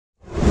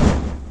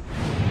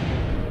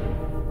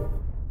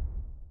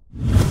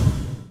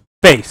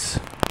Space,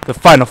 the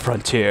final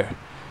frontier.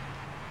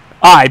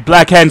 I,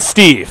 Blackhand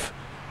Steve,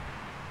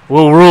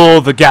 will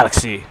rule the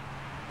galaxy.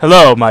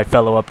 Hello, my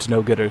fellow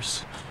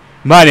up-to-no-gooders.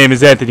 My name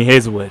is Anthony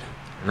Hazelwood.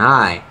 And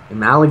I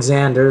am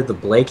Alexander the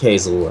Blake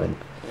Hazelwood.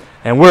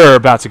 And we're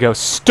about to go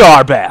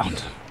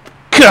Starbound.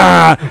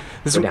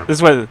 This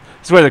is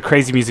where the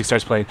crazy music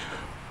starts playing.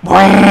 You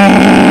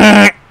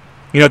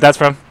know what that's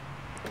from?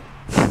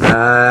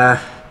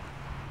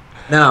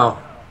 No.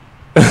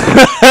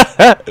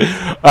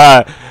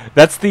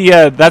 That's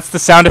the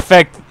sound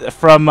effect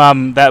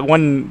from that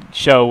one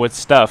show with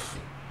stuff.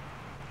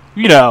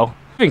 You know,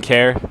 you don't even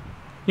care.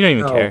 You don't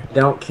even care.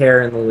 Don't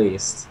care in the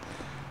least.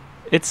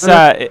 It's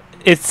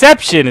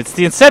Inception. It's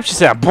the Inception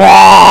sound.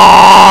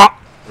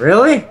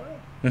 Really?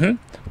 Mhm.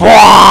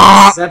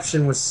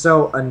 Inception was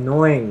so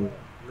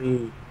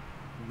annoyingly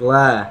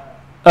blah.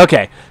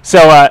 Okay,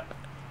 so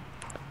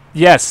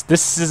yes,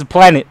 this is a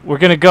planet. We're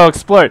gonna go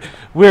explore it.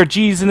 We're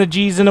G's and the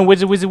G's and the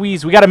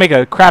Wizzy. We gotta make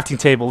a crafting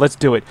table. Let's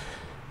do it.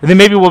 And then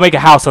maybe we'll make a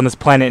house on this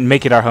planet and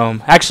make it our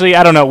home. Actually,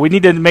 I don't know. We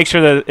need to make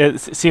sure that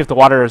see if the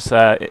water is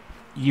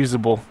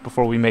usable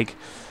before we make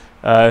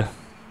it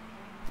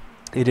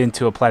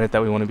into a planet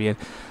that we want to be in.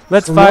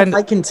 Let's find.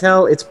 I can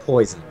tell it's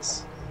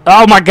poisonous.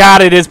 Oh my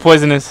God! It is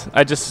poisonous.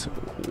 I just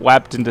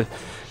whapped into.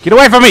 Get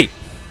away from me!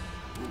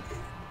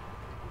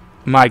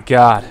 My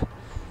God.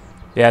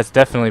 Yeah, it's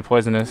definitely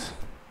poisonous.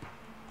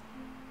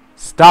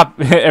 Stop!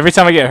 Every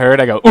time I get hurt,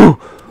 I go ooh,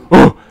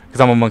 ooh,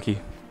 because I'm a monkey.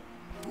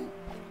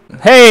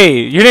 Hey,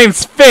 your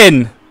name's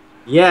Finn.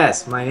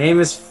 Yes, my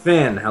name is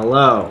Finn.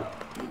 Hello.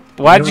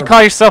 Why'd you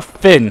call yourself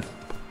Finn?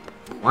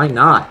 Why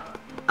not?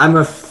 I'm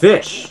a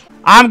fish.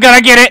 I'm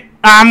gonna get it.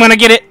 I'm gonna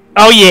get it.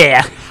 Oh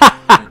yeah.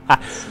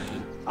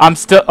 I'm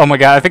still. Oh my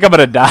God! I think I'm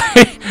gonna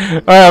die.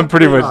 I'm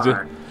pretty much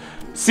dead.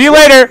 See you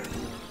later.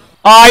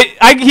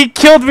 He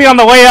killed me on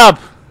the way up.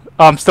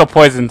 Oh, I'm still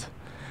poisoned.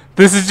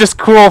 This is just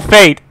cruel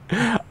fate.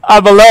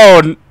 I'm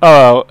alone.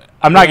 Oh,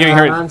 I'm not getting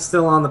hurt. I'm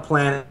still on the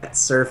planet's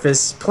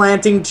surface,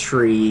 planting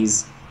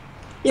trees.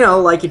 You know,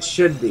 like it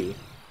should be.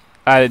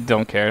 I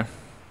don't care.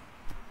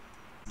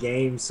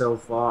 Game so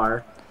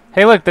far.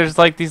 Hey, look, there's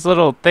like these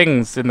little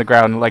things in the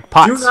ground, like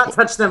pots. Do not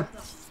touch them.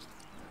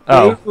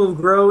 Oh. They will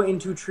grow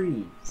into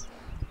trees.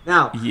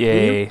 Now,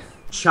 yay. When you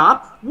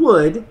chop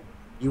wood,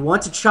 you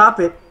want to chop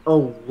it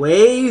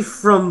away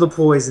from the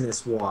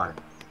poisonous water.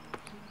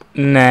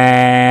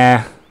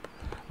 Nah.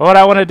 Why would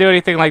I want to do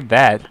anything like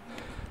that?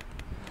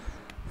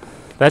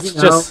 That's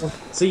just...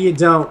 So you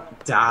don't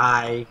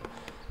die.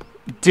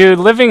 Dude,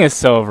 living is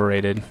so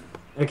overrated.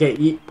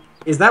 Okay,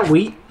 is that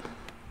wheat?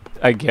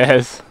 I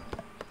guess.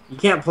 You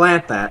can't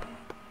plant that.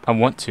 I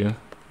want to.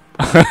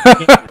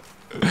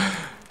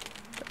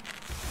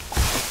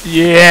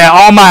 Yeah,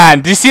 all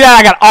mine. Do you see that?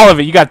 I got all of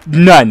it. You got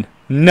none.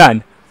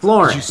 None.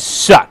 Florin. You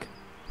suck.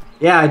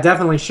 Yeah, I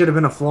definitely should have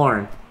been a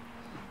Florin.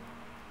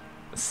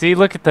 See,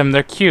 look at them.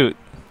 They're cute.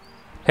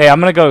 Hey,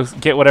 I'm going to go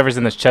get whatever's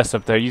in this chest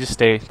up there. You just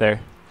stay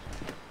there.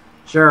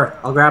 Sure.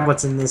 I'll grab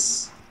what's in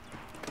this.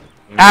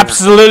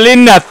 Absolutely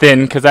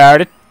nothing, because I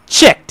already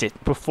checked it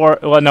before.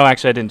 Well, no,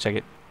 actually, I didn't check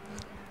it.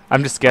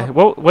 I'm just guessing.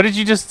 What did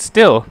you just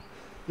steal?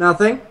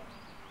 Nothing.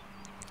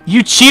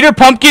 You cheater,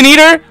 pumpkin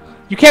eater!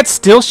 You can't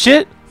steal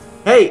shit.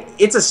 Hey,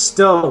 it's a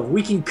stove.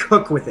 We can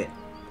cook with it.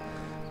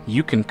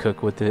 You can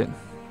cook with it.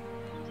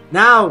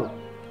 Now,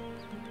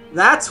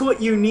 that's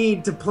what you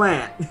need to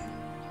plant.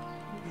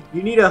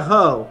 You need a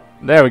hoe.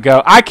 There we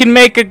go. I can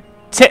make a...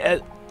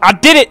 I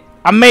did it!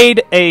 I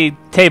made a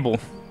table.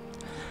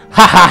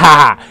 Ha ha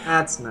ha!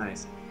 That's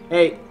nice.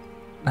 Hey,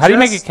 how do you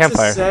make a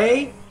campfire? To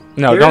say,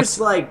 no,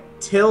 there's like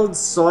tilled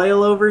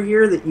soil over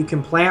here that you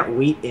can plant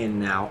wheat in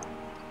now.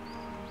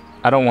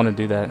 I don't want to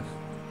do that.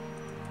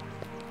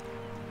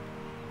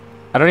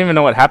 I don't even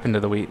know what happened to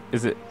the wheat.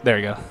 Is it? There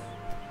we go.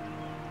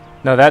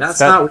 No, that's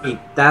not wheat.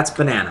 That's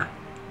banana.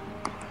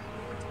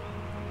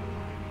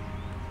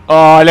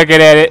 Oh, look at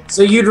it.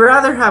 So you'd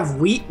rather have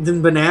wheat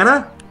than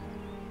banana?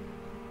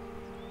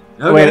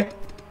 Okay. Wait,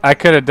 I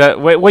could have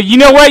done... Wait, well, you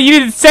know what? You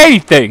didn't say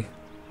anything.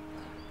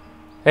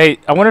 Hey,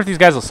 I wonder if these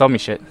guys will sell me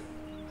shit.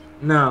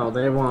 No,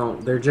 they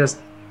won't. They're just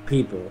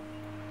people.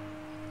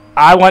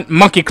 I want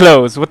monkey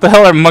clothes. What the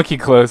hell are monkey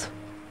clothes?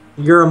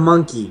 You're a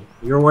monkey.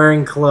 You're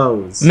wearing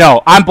clothes.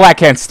 No, I'm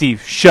Blackhand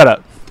Steve. Shut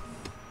up.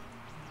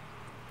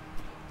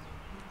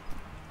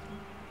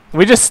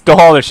 We just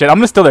stole all their shit. I'm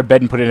gonna steal their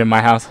bed and put it in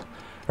my house.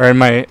 Or in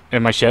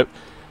my ship.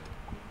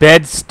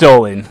 Bed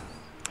stolen.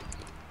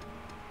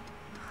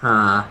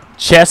 Huh.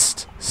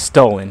 Chest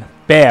stolen.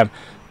 Bam.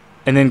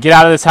 And then get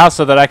out of this house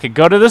so that I could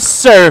go to the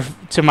surf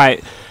to my...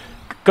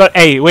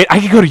 Hey, wait,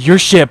 I could go to your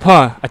ship,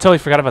 huh? I totally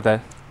forgot about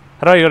that.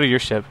 How do I go to your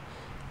ship?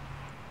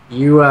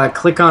 You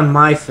click on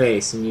my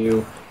face and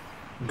you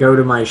go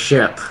to my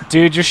ship.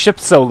 Dude, your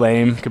ship's so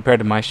lame compared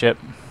to my ship.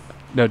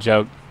 No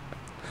joke.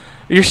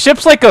 Your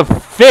ship's like a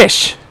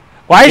fish.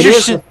 Why is your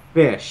ship a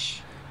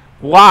fish?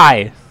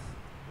 Why?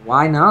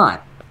 Why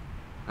not?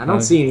 I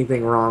don't see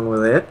anything wrong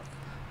with it.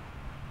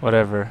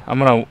 Whatever. I'm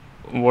gonna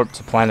warp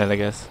to planet, I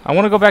guess. I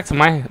want to go back to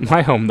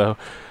my home though.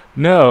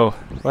 No.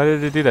 Why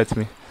did it do that to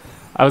me?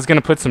 I was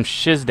gonna put some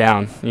shiz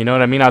down. You know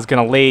what I mean? I was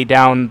gonna lay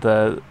down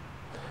the...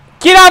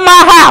 Get out of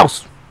my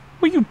house!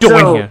 What are you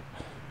doing here?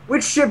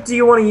 Which ship do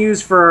you want to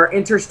use for our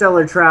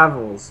interstellar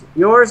travels?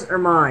 Yours or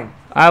mine?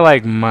 I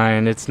like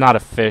mine. It's not a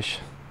fish.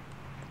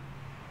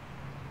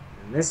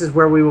 And this is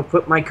where we will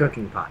put my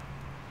cooking pot.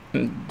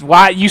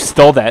 Why? You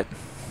stole that.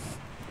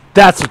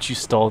 That's what you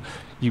stole,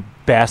 you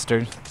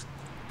bastard.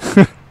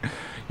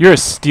 You're a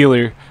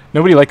stealer.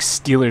 Nobody likes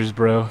stealers,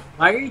 bro.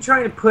 Why are you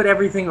trying to put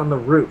everything on the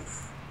roof?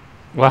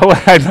 Well,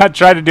 I'm not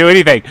trying to do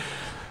anything.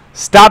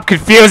 Stop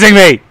confusing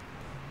me!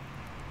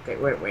 Okay,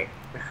 wait.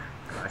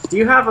 Gosh, do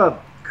you have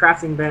a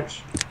crafting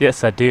bench?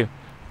 Yes, I do.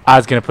 I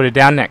was gonna put it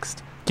down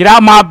next. Get out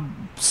of my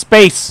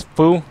space,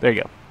 fool. There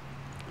you go.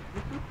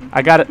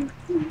 I got it.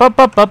 Oh,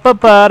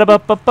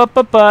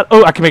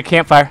 I can make a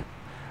campfire.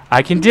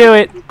 I can do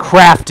it.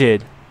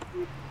 Crafted.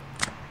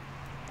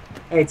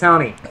 Hey,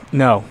 Tony.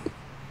 No.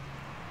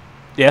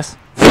 Yes?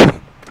 The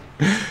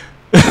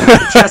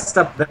chest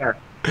up there.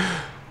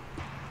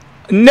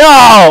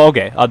 No!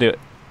 Okay, I'll do it.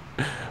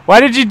 Why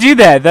did you do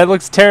that? That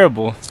looks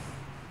terrible.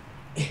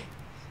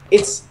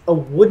 It's a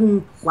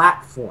wooden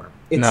platform.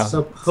 It's No,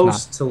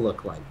 supposed to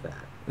look like that.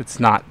 It's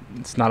not.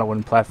 It's not a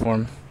wooden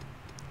platform.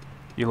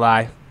 You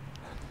lie.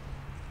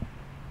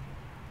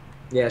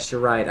 Yes,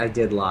 you're right. I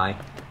did lie.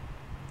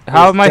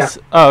 How am I?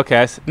 Oh,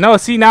 okay. No,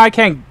 see, now I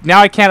can't. Now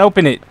I can't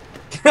open it.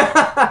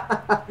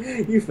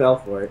 You fell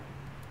for it.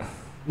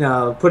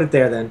 No, put it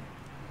there then.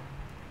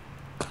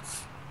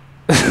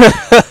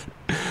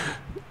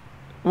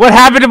 What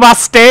happened to my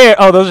stair?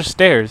 Oh, those are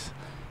stairs.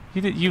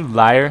 You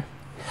liar.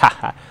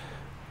 Haha.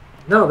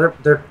 No,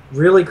 they're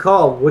really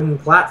called wooden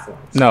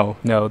platforms. No,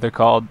 they're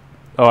called.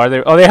 Oh, are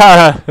they? Oh, they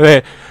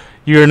are.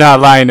 You're not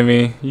lying to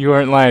me. You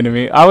weren't lying to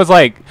me. I was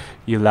like,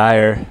 you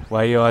liar.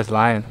 Why are you always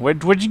lying?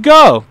 Where'd you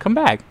go? Come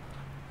back.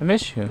 I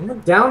miss you. We're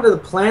down to the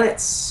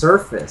planet's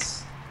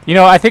surface. You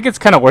know, I think it's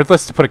kind of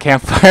worthless to put a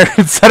campfire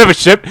instead of a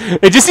ship.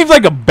 It just seems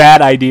like a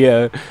bad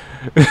idea.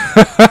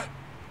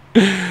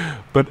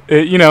 But,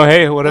 you know,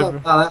 hey,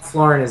 whatever. Oh, that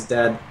Florin is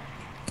dead.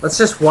 Let's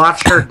just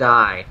watch her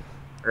die.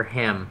 Or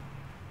him.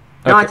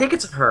 No, Okay. I think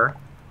it's her.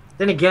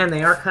 Then again,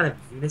 they are kind of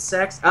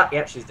unisex. Oh,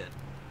 yep, she's dead.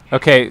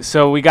 Okay,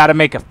 so we gotta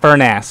make a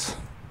furnace.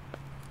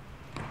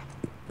 Why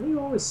do you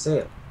always say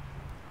it?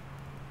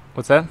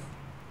 What's that?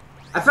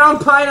 I found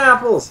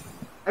pineapples!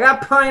 I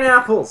got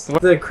pineapples!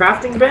 What? The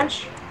crafting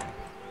bench?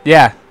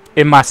 Yeah,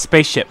 in my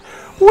spaceship.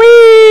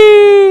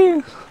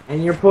 Whee!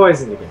 And you're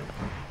poisoned again.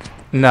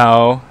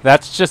 No,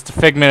 that's just a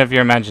figment of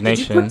your Did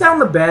imagination. you put down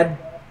the bed?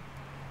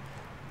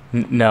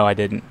 No, I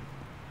didn't.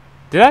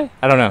 Did I?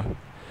 I don't know.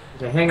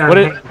 Okay, hang on. What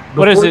hang is- on.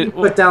 what is Before it? you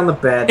put down the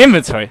bed.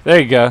 Inventory. There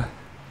you go.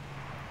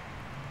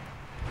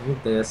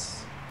 Need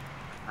this.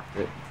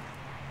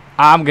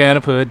 I'm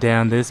gonna put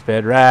down this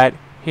bed right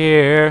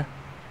here.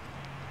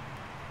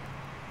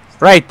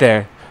 Right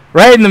there.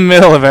 Right in the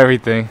middle of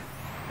everything.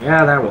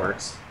 Yeah, that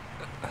works.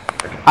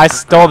 I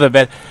stole the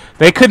bed.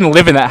 They couldn't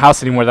live in that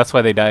house anymore. That's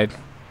why they died.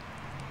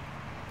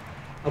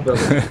 I'll build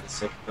it.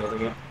 Sick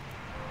building it.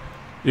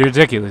 You're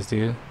ridiculous,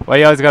 dude. Why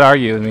you always gotta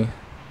argue with me?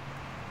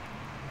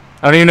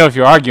 I don't even know if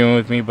you're arguing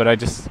with me, but I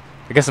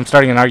guess I'm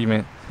starting an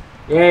argument.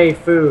 Yay,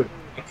 food.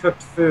 I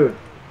cooked food.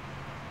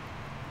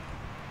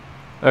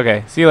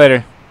 Okay, see you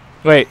later.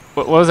 Wait,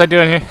 what was I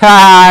doing here?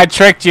 Ha! I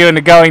tricked you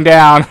into going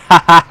down.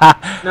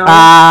 No,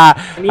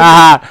 Ah! I need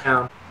Ah! to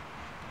down.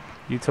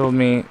 You told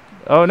me,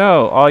 oh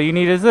no, all you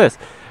need is this.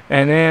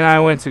 And then I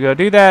went to go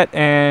do that,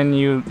 and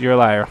you're a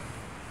liar.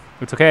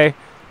 It's okay.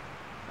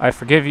 I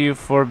forgive you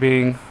for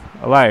being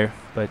a liar,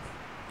 but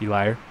you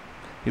liar.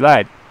 You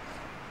lied.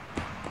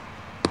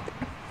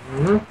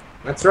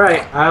 That's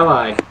right. I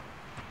lied.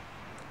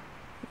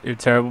 You're a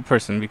terrible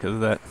person because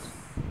of that.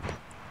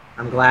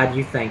 I'm glad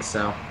you think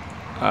so.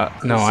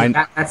 No, See,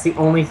 that's the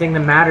only thing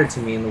that mattered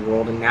to me in the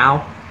world, and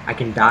now I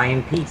can die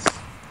in peace.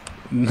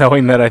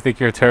 knowing that I think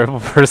you're a terrible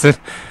person,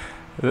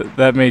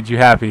 that made you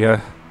happy, huh?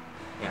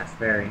 Yes,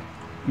 very.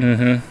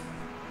 Mm-hmm.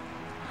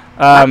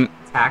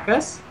 Attack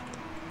us?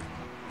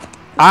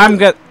 I'm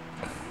good.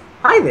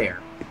 Hi there.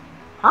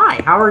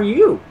 Hi, how are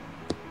you?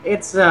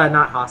 It's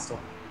not hostile.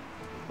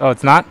 Oh,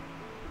 it's not?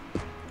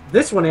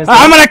 This one is.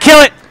 I'm gonna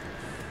kill it!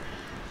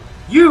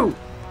 You!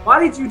 Why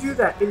did you do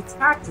that? It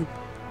attacked me.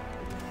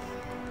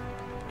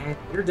 And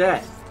you're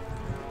dead.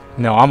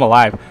 No, I'm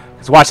alive.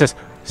 Just watch this.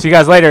 See you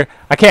guys later.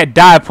 I can't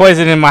die of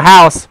poison in my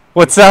house.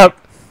 What's up?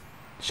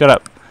 Shut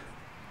up.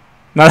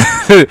 No,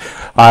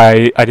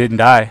 I didn't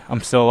die.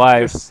 I'm still You're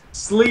alive.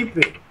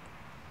 sleeping.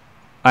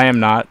 I am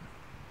not.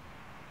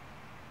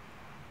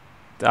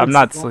 I'm It's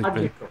not sleeping.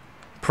 logical.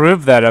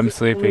 Prove that I'm It's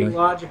the only sleeping.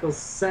 logical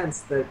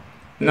sense that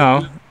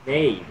No,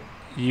 made.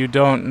 you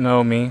don't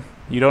know me.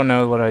 You don't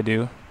know what I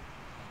do.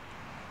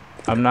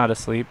 I'm not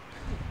asleep.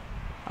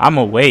 I'm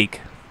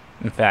awake,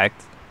 in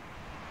fact.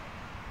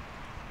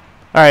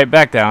 Alright,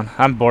 back down.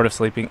 I'm bored of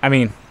sleeping. I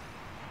mean...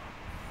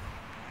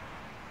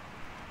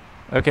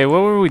 Okay,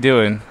 what were we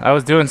doing? I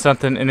was doing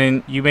something, and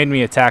then you made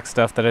me attack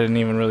stuff that I didn't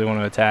even really want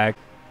to attack.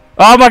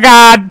 Oh my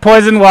god!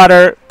 Poison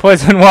water!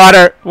 Poison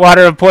water!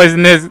 Water of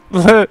poisonous!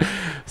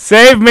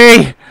 Save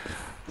me!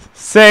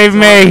 Save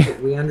me!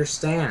 Right, we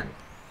understand.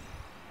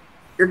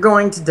 You're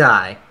going to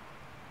die.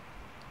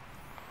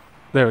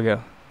 There we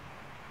go.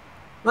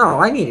 No,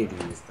 I needed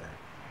to use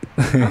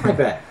that. Not my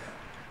bad.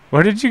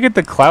 Where did you get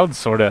the cloud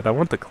sword at? I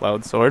want the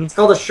cloud sword. It's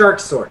called a shark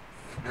sword.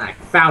 And I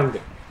found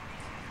it.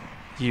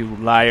 You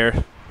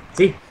liar.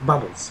 See?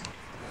 Bubbles.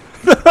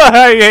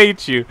 I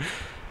hate you.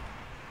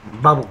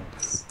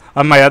 Bubbles.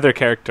 On my other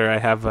character, I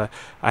have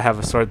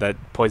a sword that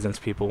poisons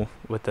people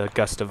with a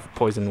gust of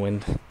poison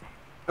wind.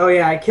 Oh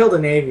yeah, I killed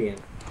an avian.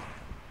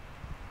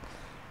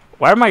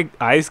 Why are my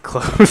eyes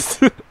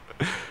closed?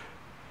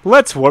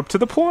 Let's warp to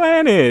the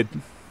planet.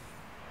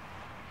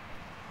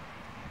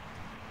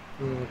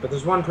 But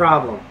there's one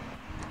problem.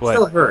 What?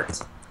 Still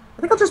hurts.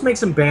 I think I'll just make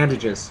some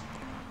bandages.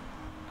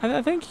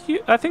 I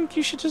think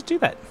you should just do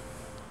that.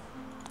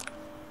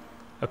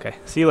 Okay.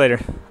 See you later.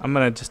 I'm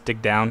gonna just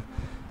dig down.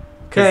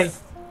 Okay.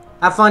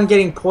 Have fun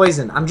getting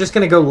poisoned. I'm just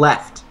gonna go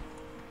left.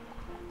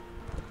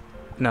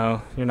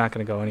 No, you're not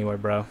gonna go anywhere,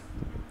 bro.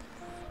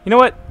 You know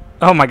what?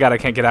 Oh my god, I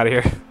can't get out of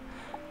here.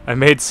 I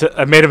made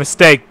a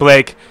mistake,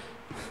 Blake.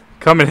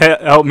 Come and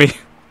help me.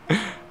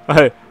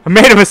 I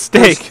made a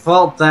mistake. Whose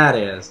fault that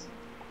is?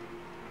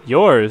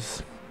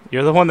 Yours.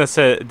 You're the one that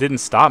said it didn't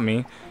stop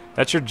me.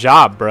 That's your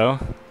job, bro.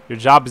 Your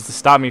job is to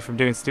stop me from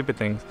doing stupid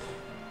things.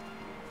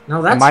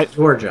 No, that's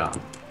your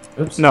job.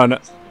 Oops.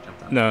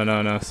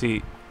 No.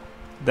 See,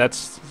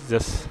 that's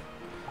just.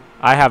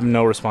 I have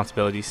no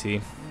responsibility.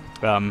 See,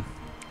 and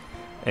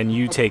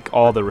you take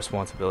all the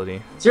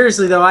responsibility.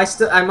 Seriously though,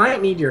 I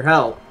might need your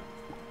help.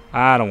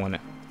 I don't want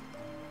it.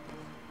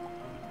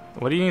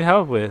 What do you need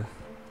help with?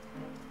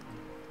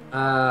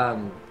 What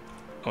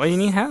do you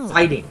need help?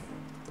 Fighting.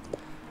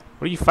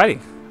 What are you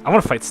fighting? I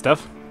want to fight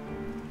stuff.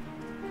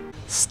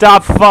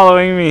 Stop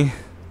following me.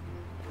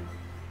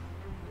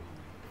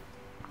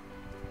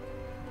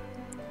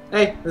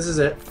 Hey, this is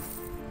it.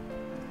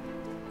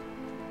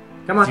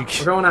 Come on,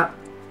 we're going up.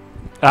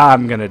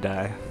 I'm gonna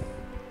die.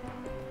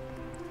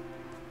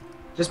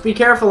 Just be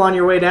careful on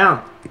your way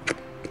down.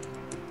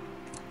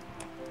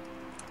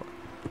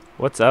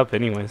 What's up,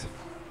 anyways?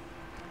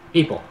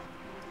 People.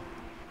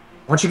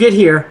 Once you get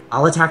here,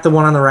 I'll attack the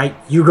one on the right.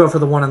 You go for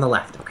the one on the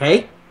left,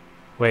 okay?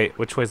 Wait,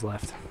 which way's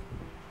left?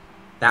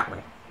 That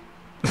way.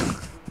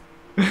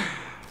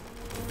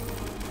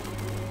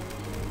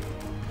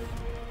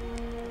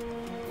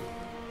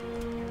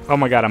 Oh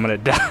my god, I'm gonna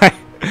die.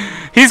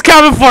 He's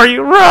coming for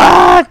you!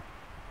 Run!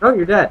 Oh,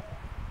 you're dead.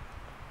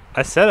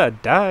 I said I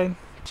died.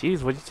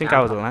 Jeez, what do you think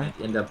I was alive?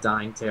 End up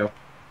dying too.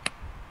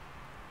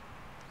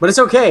 But it's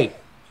okay.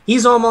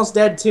 He's almost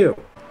dead too.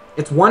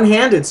 It's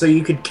one-handed, so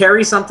you could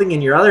carry something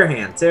in your other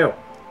hand too.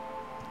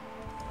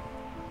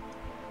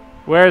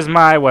 Where's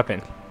my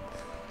weapon?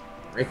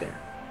 Right there.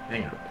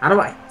 Hang on. How do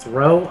I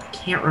throw? I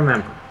can't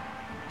remember.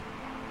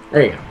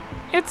 There you go.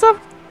 It's a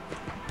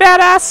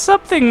badass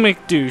something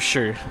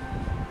McDoucher.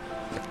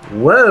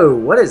 Whoa,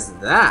 what is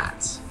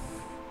that?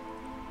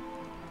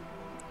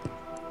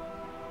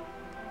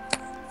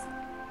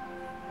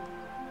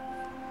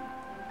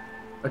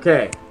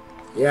 Okay.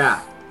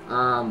 Yeah.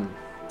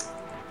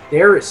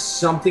 There is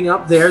something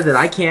up there that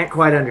I can't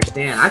quite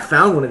understand. I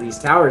found one of these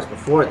towers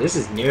before. This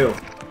is new.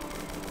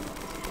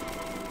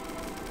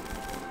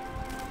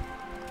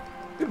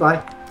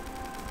 Goodbye.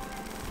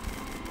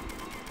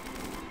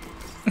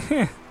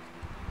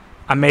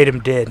 I made him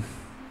dead.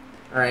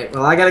 Alright,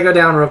 well I gotta go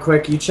down real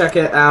quick. You check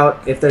it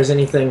out if there's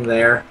anything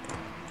there.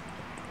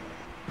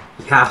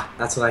 Yeah,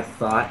 that's what I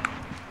thought.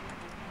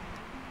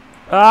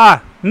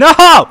 Ah!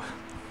 No!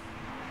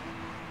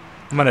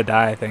 I'm gonna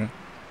die, I think.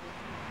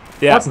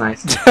 Yeah. That's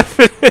nice.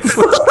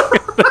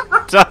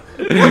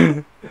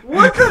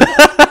 What the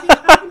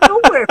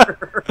nowhere?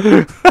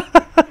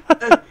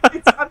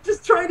 I'm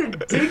just trying to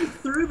dig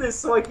through this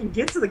so I can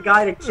get to the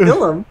guy to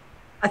kill him.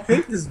 I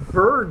think this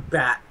bird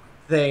bat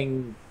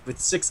thing with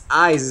 6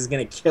 eyes is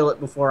gonna kill him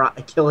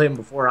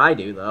before I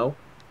do, though.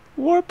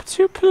 Warp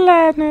to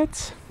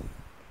planet.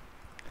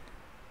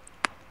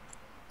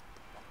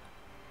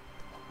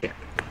 Yeah.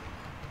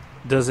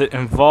 Does it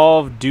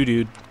involve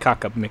doo-doo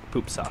caca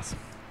McPoop sauce?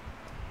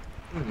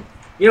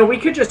 You know, we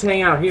could just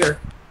hang out here.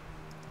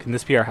 Can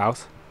this be our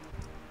house?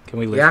 Can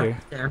we live here?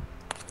 Yeah.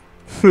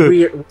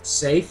 We're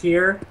safe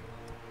here.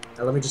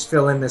 Now, let me just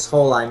fill in this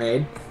hole I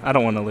made. I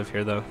don't want to live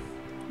here though.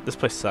 This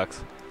place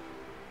sucks.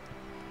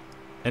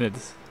 And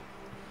it's.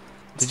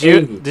 Did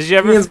you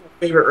ever? Ian's my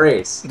favorite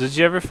race. Did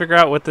you ever figure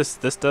out what this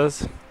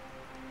does?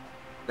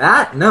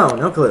 That?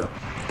 No clue.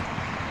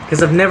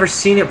 Because I've never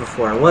seen it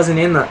before. I wasn't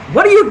in the.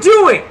 What are you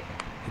doing?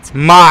 It's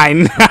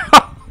mine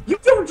now. You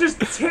don't just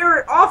tear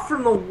it off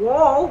from the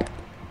wall.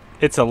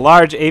 It's a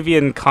large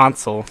avian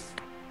console.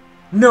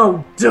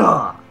 No,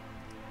 duh.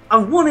 I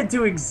wanted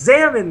to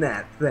examine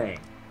that thing.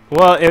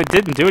 Well, it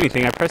didn't do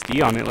anything. I pressed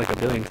E on it like a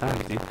billion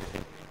times, dude.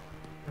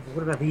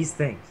 What about these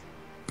things?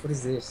 What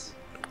is this?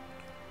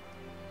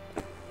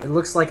 It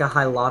looks like a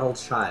hilotl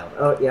child.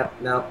 Oh, yep,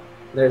 no.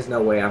 There's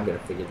no way I'm gonna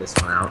figure this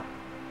one out.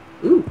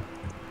 Ooh.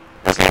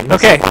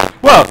 Okay,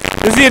 well,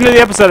 this is the end of the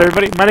episode,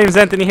 everybody. My name is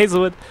Anthony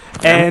Hazelwood,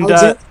 and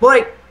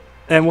Blake.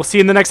 and we'll see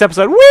you in the next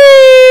episode. Whee!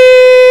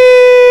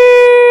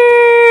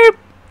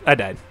 I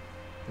died.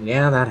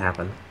 Yeah, that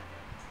happened.